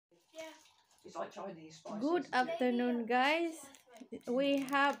It's like Chinese spices. Good afternoon, guys. We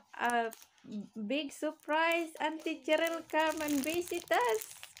have a big surprise. Auntie Cheryl come and visit us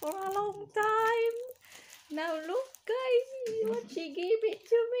for a long time. Now look, guys, what she gave it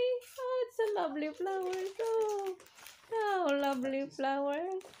to me. Oh, it's a lovely flowers. Oh, lovely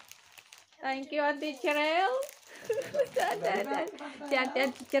flowers. Thank you, Auntie Cheryl.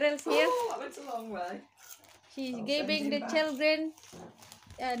 Auntie Cheryl's here. Oh, that went a long way. She's I'll giving send the him back. children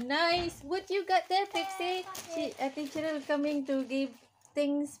nice. What you got there, Pixie? I think Cheryl coming to give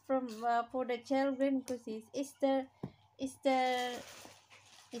things from for the children because it's Easter, Easter,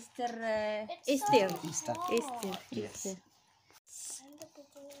 Easter, Easter. Yes.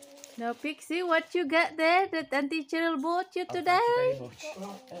 Now, Pixie, what you got there that Auntie Cheryl bought you Oh, today? thank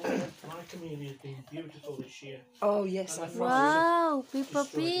you very much. My community has been beautiful this year. Oh, yes, I've Wow, Peppa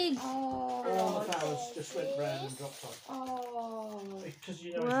Pig. All Oh, the flowers just went brown and dropped off. oh. Because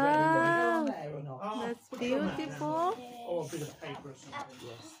you know Wow. it's There or not? red. That's Put it on that now. beautiful. Or a bit of paper or something.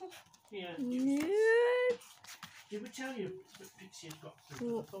 Yes. Yeah. Yes. Did we tell you that Pixie has got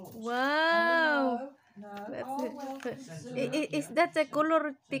through the thorns? Wow. No. That's Oh, it. well. But Sentiment, is yeah. that a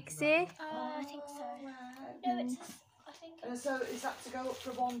color, Pixie? I think so. Wow. No, it's. I think. So is that to go up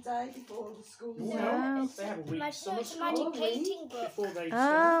for one day before the school? Wow. They have a week It's summer a school magic painting book. before they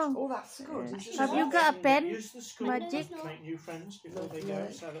start. Oh. Oh, that's good. Yeah. Isn't Have it? you got a pen? Use the school Magic? to make new friends before they go.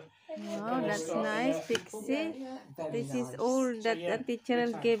 Lovely. So that Oh, that's nice, Pixie. Yeah, very This is nice. all that yeah, Auntie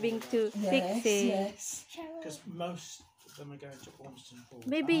Cheryl we're giving to Pixie. Yes. because most of them are going to Ormston Falls.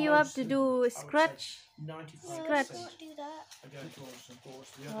 Maybe you have to do scratch. 95% Scratch. Don't do that. are going to Ormston Falls.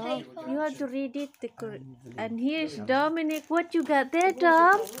 The Oh, other few are you going have to read it. Unbelievable. And here's Dominic. What you got there,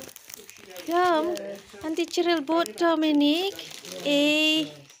 Dom? Dom, Auntie Cheryl bought Dominic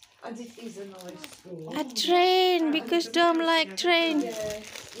And it is a nice school. a train because Dom like train. Yes,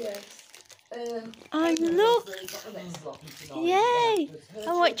 yes. And look, yay!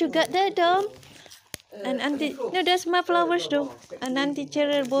 And what you got there, Dom? And Auntie, no, that's my flowers though. And Auntie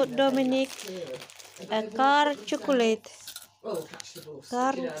Cheryl bought Dominic a car chocolate. Well, catch the bus.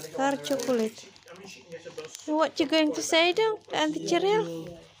 Car, You know, they go car on their own. chocolate. I mean, she can get a bus. So what you going to say though, Auntie Cheryl?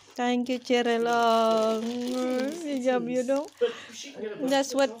 Thank you, Cheryl. Oh, you know. But she can get a bus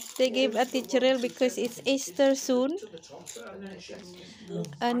That's what they gave Auntie Cheryl because it's Easter soon. to the top, and then she can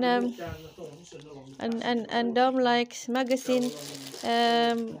And walk down the thorns and along the and Dom likes magazine,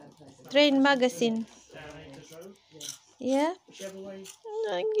 train magazine. down Acres Road, Yeah. whichever way.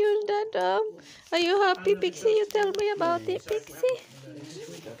 Thank you, Dad. Are you happy, Pixie? You tell me about it, Pixie.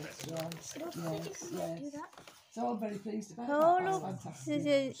 Yes, yes. So I'm very pleased about Oh that. look, That's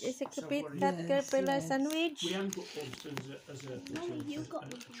fantastic. it's a caterpillar Yes. sandwich. We haven't put Ormston as a You got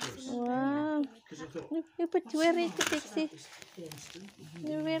me. choice. Wow. Because I thought, You put wear it to Pixie. Ormston,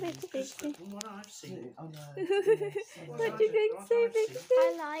 You wear it to because Pixie. from what I've seen, Oh, no. Yes. What you going to say, Pixie?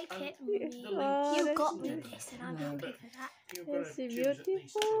 I like it, Mummy. Oh, You that's got me this, and I'm happy for that. you've got That's to choose at least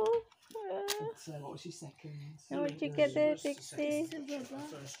beautiful. So what was your second? Now what you get there, Pixie? the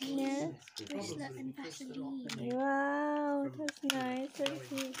first choice. Yeah. Bracelet and Vaseline. Wow, that's nice.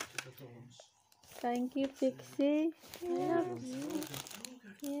 Thank you. Thank you, Pixie. Yeah.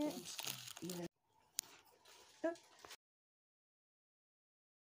 Yeah.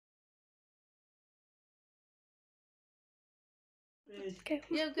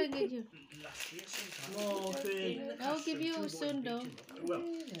 Yeah, go get you. I'll give you soon, though. Well,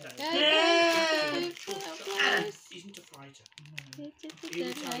 Yeah, of course. isn't a fighter. It's He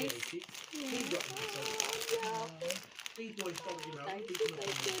nice. retaliated. He got in trouble. These boys probably know. Thank He you, didn't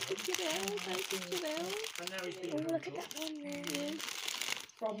thank you, thank you, Cheryl. and now he's been Oh, in look at trouble. that one there.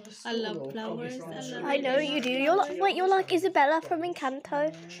 From the school I love or from flowers. your I friends? love I know you do. You're like, wait, you're like Isabella from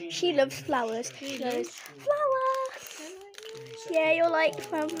Encanto. She loves flowers. She goes, flower. Yeah, you're like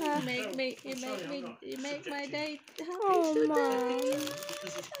from her. You make my day happy Oh, today. Mum.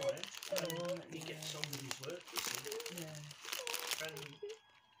 Because he's quiet, he gets on with his work, you see. Yeah.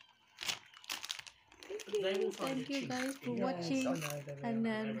 And they will find Thank it you cheap. guys for Yes, watching. I know they will. And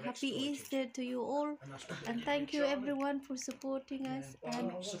They will happy exploit it. Easter to you all. And that's what And they thank do. you everyone for supporting us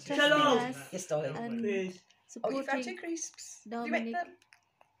and Oh, trusting Hello. us Yes, darling. and Oh, you've had supporting your crisps. Did you make Dominic them?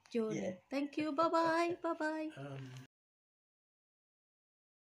 journey. Yeah. Thank you. Bye bye. Bye bye.